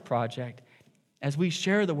harvest project as we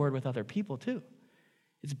share the word with other people too.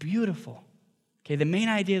 It's beautiful. Okay, the main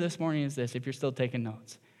idea this morning is this, if you're still taking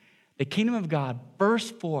notes. The kingdom of God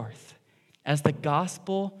bursts forth as the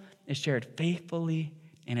gospel is shared faithfully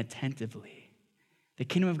and attentively. The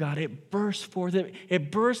kingdom of God, it bursts forth,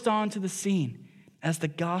 it bursts onto the scene as the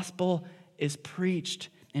gospel is preached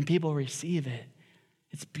and people receive it.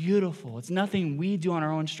 It's beautiful. It's nothing we do on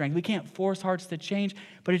our own strength. We can't force hearts to change,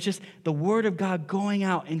 but it's just the word of God going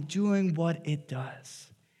out and doing what it does.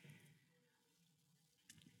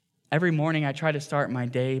 Every morning I try to start my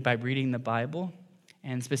day by reading the Bible,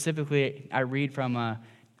 and specifically I read from a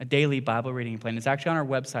daily Bible reading plan. It's actually on our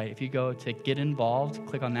website. If you go to Get Involved,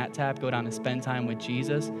 click on that tab, go down to Spend Time with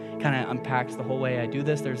Jesus. Kind of unpacks the whole way I do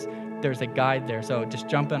this. There's a guide there, so just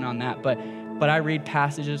jump in on that. But I read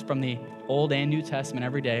passages from the Old and New Testament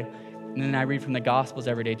every day, and then I read from the Gospels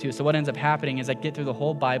every day too. So what ends up happening is I get through the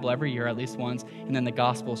whole Bible every year at least once, and then the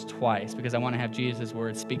Gospels twice, because I want to have Jesus'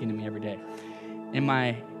 words speaking to me every day. And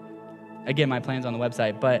my plan's on the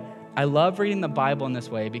website, but I love reading the Bible in this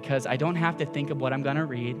way because I don't have to think of what I'm going to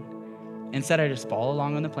read. Instead, I just follow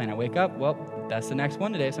along on the plan. I wake up, well, that's the next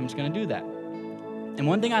one today, so I'm just going to do that. And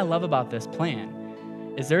one thing I love about this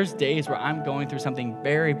plan is there's days where I'm going through something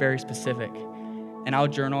very, very specific, and I'll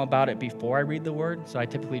journal about it before I read the word. So I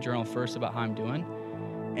typically journal first about how I'm doing,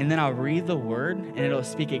 and then I'll read the word, and it'll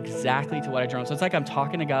speak exactly to what I journal. So it's like I'm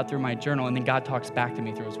talking to God through my journal, and then God talks back to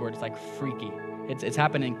me through his word. It's like freaky. It's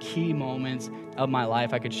happened in key moments of my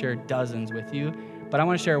life. I could share dozens with you, but I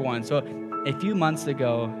want to share one. So a few months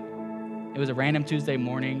ago, it was a random Tuesday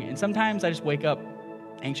morning, and sometimes I just wake up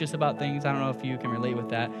anxious about things. I don't know if you can relate with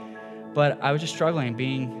that, but I was just struggling,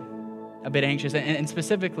 being a bit anxious, and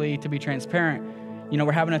specifically, to be transparent,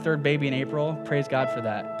 we're having a third baby in April. Praise God for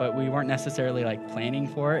that, but we weren't necessarily planning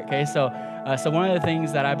for it. Okay, so one of the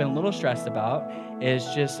things that I've been a little stressed about is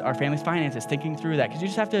just our family's finances, thinking through that, because you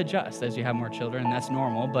just have to adjust as you have more children, and that's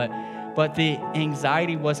normal. But the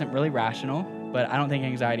anxiety wasn't really rational. But I don't think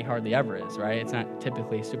anxiety hardly ever is, right? It's not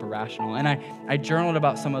typically super rational. And I journaled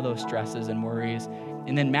about some of those stresses and worries.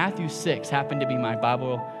 And then Matthew 6 happened to be my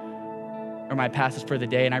Bible or my passage for the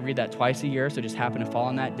day, and I read that twice a year, so it just happened to fall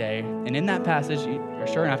on that day. And in that passage,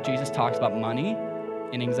 sure enough, Jesus talks about money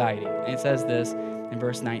and anxiety. And it says this in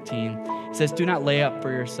verse 19. It says, "Do not lay up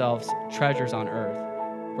for yourselves treasures on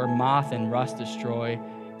earth, where moth and rust destroy,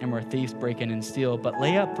 and where thieves break in and steal, but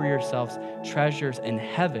lay up for yourselves treasures in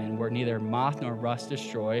heaven, where neither moth nor rust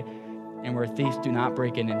destroy, and where thieves do not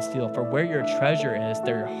break in and steal. For where your treasure is,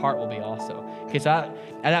 there your heart will be also." Okay, so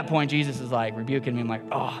at that point, Jesus is rebuking me. I'm like,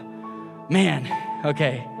 oh, man,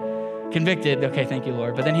 okay, convicted. Okay, thank you,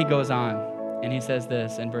 Lord. But then he goes on, and he says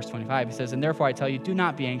this in verse 25. He says, "And therefore I tell you, do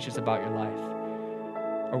not be anxious about your life,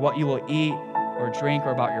 or what you will eat or drink,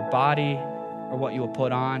 or about your body, or what you will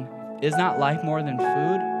put on. Is not life more than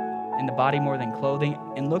food, and the body more than clothing?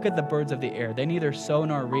 And look at the birds of the air. They neither sow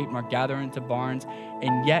nor reap nor gather into barns,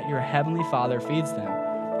 and yet your heavenly Father feeds them.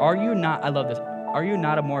 Are you not, I love this, are you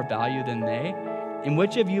not of more value than they? And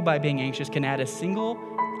which of you by being anxious can add a single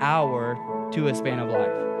hour to a span of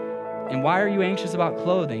life? And why are you anxious about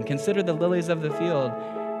clothing? Consider the lilies of the field,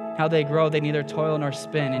 how they grow, they neither toil nor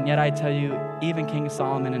spin. And yet I tell you, even King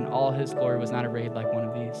Solomon in all his glory was not arrayed like one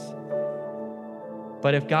of these.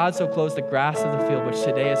 But if God so clothes the grass of the field, which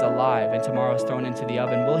today is alive and tomorrow is thrown into the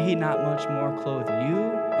oven, will he not much more clothe you,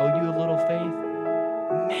 O you of little faith?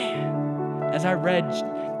 Man, as I read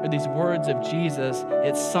these words of Jesus,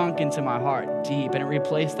 it sunk into my heart deep, and it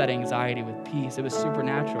replaced that anxiety with peace. It was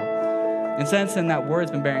supernatural. And since then, that word's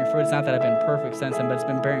been bearing fruit. It's not that I've been perfect since then, but it's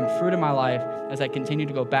been bearing fruit in my life as I continue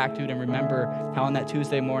to go back to it and remember how on that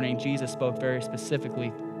Tuesday morning, Jesus spoke very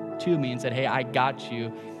specifically to me and said, hey, I got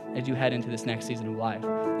you as you head into this next season of life.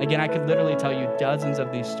 Again, I could literally tell you dozens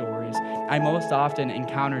of these stories. I most often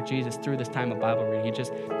encounter Jesus through this time of Bible reading.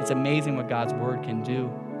 It's amazing what God's word can do.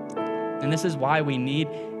 And this is why we need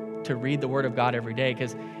to read the word of God every day,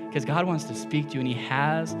 because God wants to speak to you, and he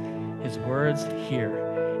has his words here.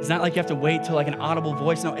 It's not like you have to wait till like an audible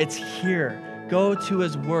voice. No, it's here. Go to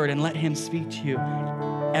his word and let him speak to you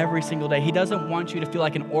every single day. He doesn't want you to feel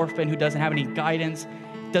like an orphan who doesn't have any guidance,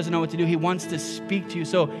 doesn't know what to do. He wants to speak to you.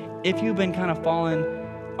 So if you've been kind of falling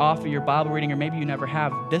off of your Bible reading, or maybe you never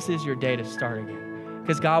have, this is your day to start again,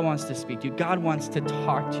 because God wants to speak to you. God wants to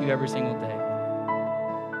talk to you every single day.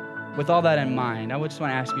 With all that in mind, I would just want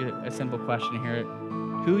to ask you a simple question here.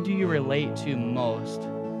 Who do you relate to most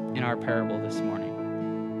in our parable this morning?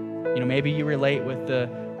 Maybe you relate with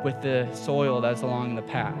the soil that's along the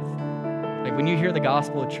path. Like when you hear the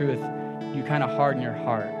gospel of truth, you kind of harden your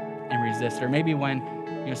heart and resist. Or maybe when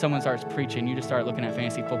someone starts preaching, you just start looking at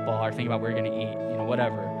fantasy football or thinking about where you're going to eat,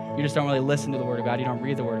 whatever. You just don't really listen to the word of God. You don't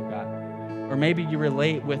read the word of God. Or maybe you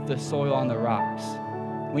relate with the soil on the rocks.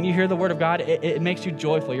 When you hear the word of God, it makes you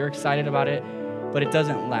joyful. You're excited about it, but it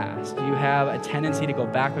doesn't last. You have a tendency to go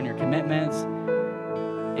back on your commitments,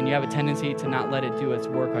 and you have a tendency to not let it do its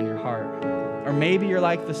work on your heart. Or maybe you're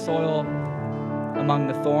like the soil among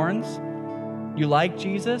the thorns. You like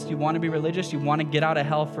Jesus, you want to be religious, you want to get out of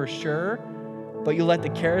hell for sure, but you let the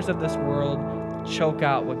cares of this world choke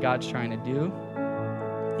out what God's trying to do.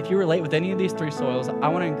 If you relate with any of these three soils, I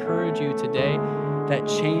want to encourage you today that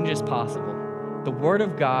change is possible. The word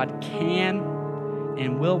of God can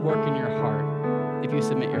and will work in your heart if you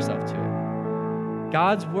submit yourself to it.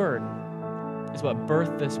 God's word is what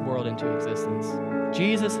birthed this world into existence.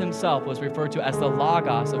 Jesus himself was referred to as the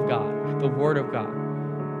Logos of God, the Word of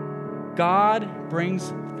God. God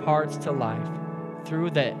brings hearts to life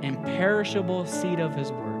through the imperishable seed of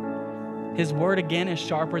his word. His word, again, is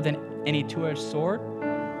sharper than any two-edged sword.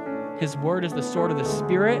 His word is the sword of the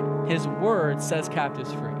Spirit. His word sets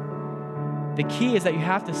captives free. The key is that you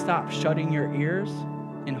have to stop shutting your ears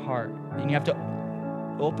and heart, and you have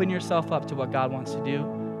to open yourself up to what God wants to do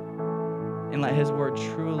and let his word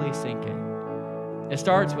truly sink in. It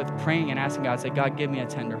starts with praying and asking God, say, God, give me a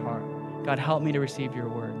tender heart. God, help me to receive your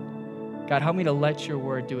word. God, help me to let your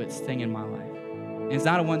word do its thing in my life. And it's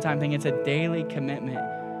not a one-time thing. It's a daily commitment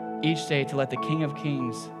each day to let the King of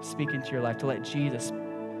Kings speak into your life, to let Jesus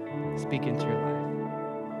speak into your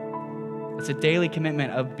life. It's a daily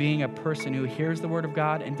commitment of being a person who hears the word of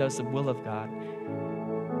God and does the will of God.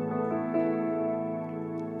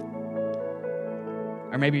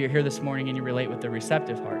 Or maybe you're here this morning and you relate with the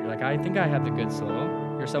receptive heart. You're like, I think I have the good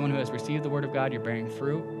soil. You're someone who has received the word of God. You're bearing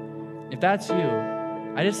fruit. If that's you,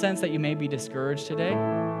 I just sense that you may be discouraged today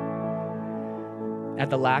at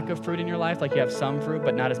the lack of fruit in your life, like you have some fruit,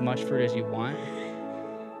 but not as much fruit as you want.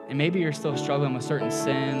 And maybe you're still struggling with certain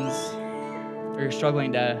sins, or you're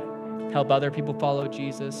struggling to help other people follow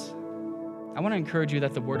Jesus. I want to encourage you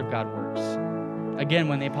that the word of God works. Again,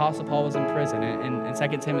 when the Apostle Paul was in prison, in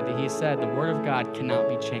 2 Timothy, he said, the word of God cannot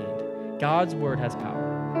be chained. God's word has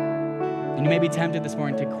power. And you may be tempted this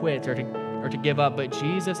morning to quit or to give up, but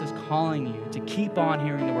Jesus is calling you to keep on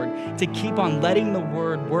hearing the word, to keep on letting the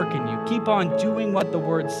word work in you. Keep on doing what the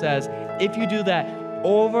word says. If you do that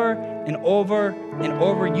over and over and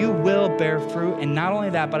over, you will bear fruit. And not only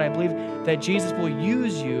that, but I believe that Jesus will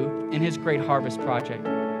use you in his great harvest project.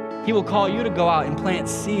 He will call you to go out and plant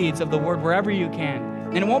seeds of the word wherever you can.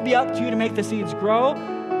 And it won't be up to you to make the seeds grow,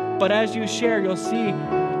 but as you share, you'll see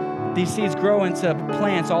these seeds grow into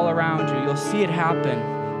plants all around you. You'll see it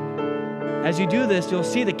happen. As you do this, you'll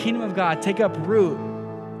see the kingdom of God take up root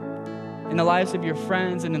in the lives of your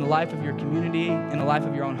friends and in the life of your community, in the life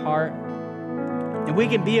of your own heart. And we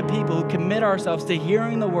can be a people who commit ourselves to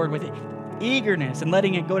hearing the word with eagerness and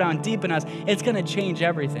letting it go down deep in us. It's going to change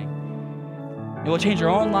everything. It will change our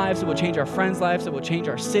own lives, it will change our friends' lives, it will change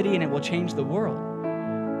our city, and it will change the world.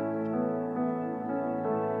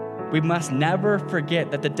 We must never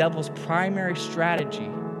forget that the devil's primary strategy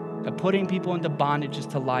of putting people into bondage is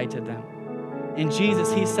to lie to them. In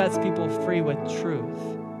Jesus, he sets people free with truth.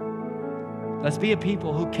 Let's be a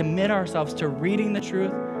people who commit ourselves to reading the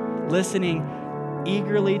truth, listening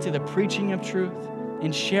eagerly to the preaching of truth,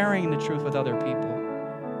 and sharing the truth with other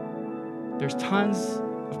people. There's tons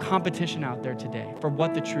of competition out there today for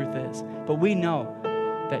what the truth is, but we know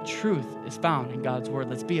that truth is found in God's word.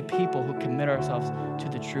 Let's be a people who commit ourselves to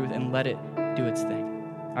the truth and let it do its thing.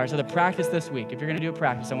 All right, so the practice this week, if you're going to do a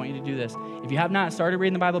practice, I want you to do this. If you have not started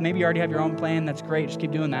reading the Bible, maybe you already have your own plan. That's great. Just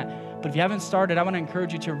keep doing that. But if you haven't started, I want to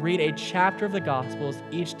encourage you to read a chapter of the Gospels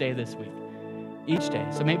each day this week. Each day.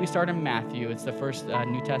 So maybe start in Matthew. It's the first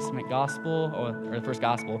New Testament gospel, or the first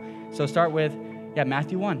gospel. So start with,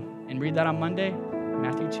 Matthew 1, and read that on Monday,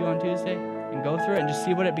 Matthew 2 on Tuesday, and go through it and just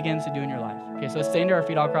see what it begins to do in your life. Okay, so let's stand to our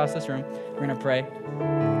feet all across this room. We're going to pray.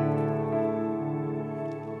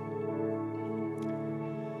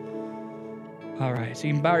 All right, so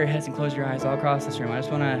you can bow your heads and close your eyes all across this room. I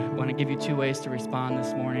just want to give you two ways to respond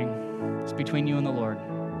this morning. It's between you and the Lord.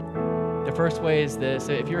 The first way is this.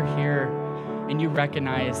 If you're here and you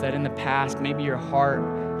recognize that in the past, maybe your heart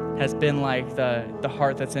has been like the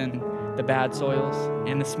heart that's in the bad soils,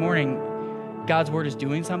 and this morning, God's word is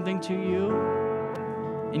doing something to you,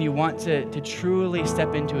 and you want to truly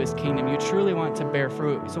step into his kingdom. You truly want to bear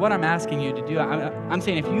fruit. So what I'm asking you to do, I'm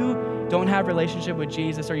saying if you don't have a relationship with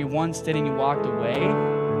Jesus, or you once did and you walked away,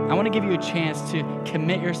 I want to give you a chance to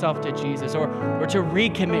commit yourself to Jesus, or to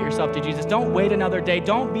recommit yourself to Jesus. Don't wait another day.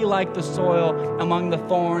 Don't be like the soil among the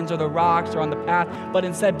thorns or the rocks or on the path, but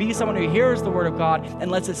instead be someone who hears the word of God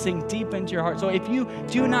and lets it sink deep into your heart. So if you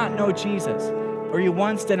do not know Jesus, or you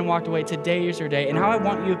once did and walked away, today is your day. And how I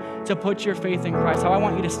want you to put your faith in Christ, how I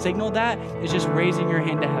want you to signal that is just raising your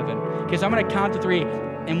hand to heaven. Okay, so I'm going to count to 3.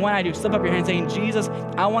 And when I do, slip up your hand saying, Jesus,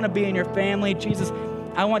 I want to be in your family. Jesus,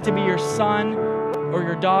 I want to be your son or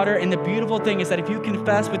your daughter. And the beautiful thing is that if you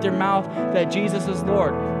confess with your mouth that Jesus is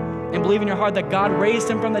Lord and believe in your heart that God raised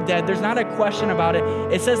him from the dead, there's not a question about it.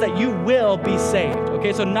 It says that you will be saved.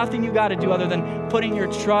 Okay, so nothing you got to do other than putting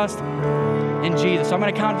your trust in Jesus. So I'm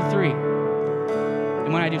going to count to 3.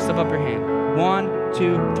 And when I do, slip up your hand. 1,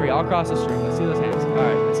 2, 3. All across this room. Let's see those hands. All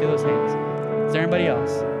right, let's see those hands. Is there anybody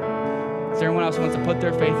else? Is there anyone else who wants to put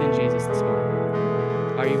their faith in Jesus this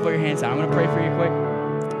morning? All right, you put your hands down. I'm going to pray for you quick.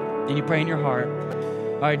 And you pray in your heart.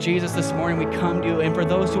 All right, Jesus, this morning we come to you. And for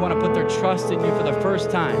those who want to put their trust in you for the first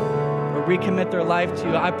time or recommit their life to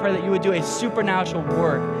you, I pray that you would do a supernatural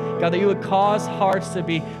work. God, that you would cause hearts to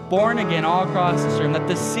be born again all across this room, that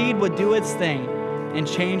the seed would do its thing and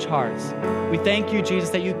change hearts. We thank you,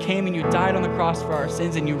 Jesus, that you came and you died on the cross for our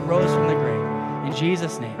sins and you rose from the grave. In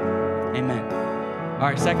Jesus' name, amen. All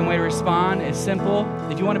right, second way to respond is simple.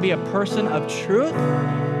 If you want to be a person of truth,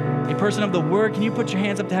 a person of the word, can you put your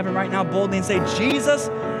hands up to heaven right now boldly and say, Jesus,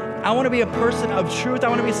 I want to be a person of truth. I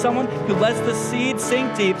want to be someone who lets the seed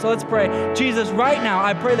sink deep. So let's pray. Jesus, right now,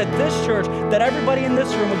 I pray that this church, that everybody in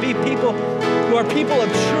this room would be people who are people of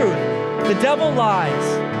truth. The devil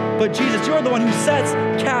lies. But Jesus, you're the one who sets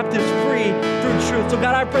captives free through truth. So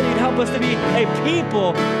God, I pray you'd help us to be a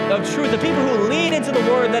people of truth, a people who lean into the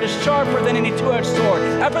word that is sharper than any two-edged sword.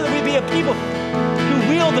 I pray that we be a people who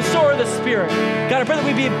wield the sword of the Spirit. God, I pray that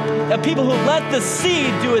we be a people who let the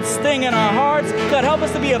seed do its thing in our hearts. God, help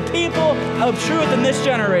us to be a people of truth in this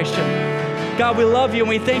generation. God, we love you and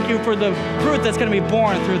we thank you for the fruit that's going to be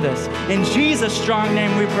born through this. In Jesus' strong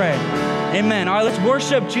name we pray. Amen. All right, let's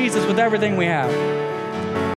worship Jesus with everything we have.